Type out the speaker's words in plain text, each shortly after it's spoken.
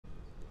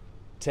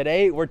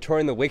Today, we're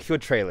touring the Wakefield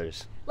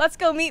trailers. Let's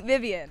go meet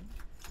Vivian.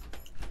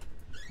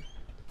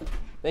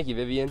 Thank you,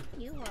 Vivian.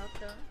 You're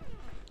welcome.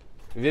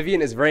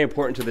 Vivian is very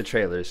important to the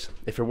trailers.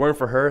 If it weren't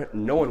for her,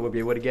 no one would be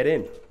able to get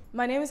in.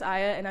 My name is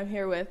Aya, and I'm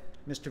here with.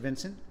 Mr.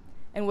 Vincent.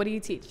 And what do you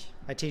teach?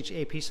 I teach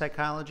AP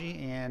Psychology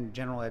and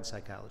General Ed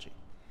Psychology.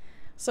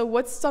 So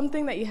what's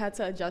something that you had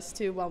to adjust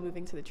to while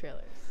moving to the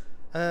trailers?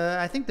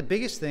 I think the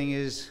biggest thing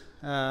is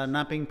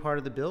not being part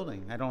of the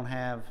building. I don't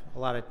have a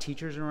lot of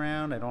teachers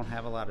around, I don't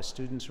have a lot of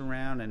students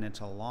around, and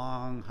it's a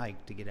long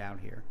hike to get out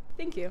here.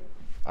 Thank you.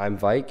 I'm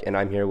Vike, and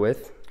I'm here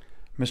with.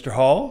 Mr.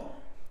 Hall.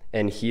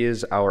 And he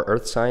is our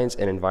earth science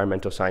and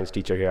environmental science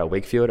teacher here at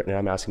Wakefield, and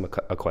I'm asking him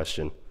a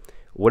question.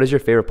 What is your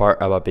favorite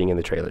part about being in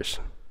the trailers?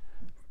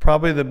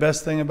 Probably the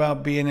best thing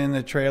about being in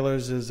the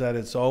trailers is that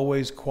it's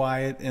always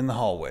quiet in the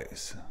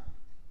hallways.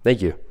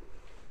 Thank you.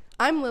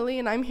 I'm Lily,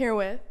 and I'm here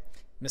with.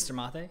 Mr.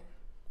 Mathe.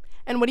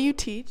 And what do you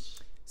teach?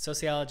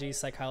 Sociology,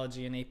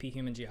 psychology, and AP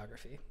Human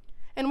Geography.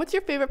 And what's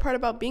your favorite part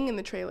about being in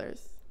the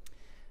trailers?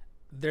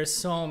 There's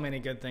so many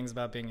good things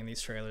about being in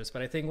these trailers,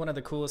 but I think one of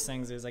the coolest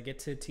things is I get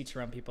to teach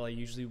around people I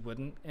usually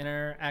wouldn't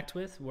interact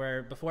with,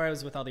 where before I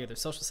was with all the other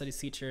social studies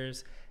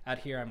teachers. Out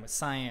here I'm with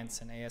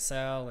science and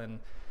ASL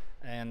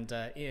and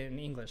in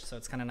English, so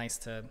it's kind of nice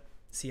to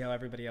see how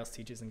everybody else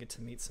teaches and get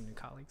to meet some new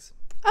colleagues.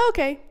 Oh,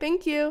 okay,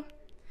 thank you.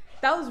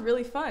 That was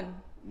really fun.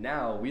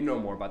 Now we know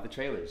more about the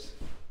trailers.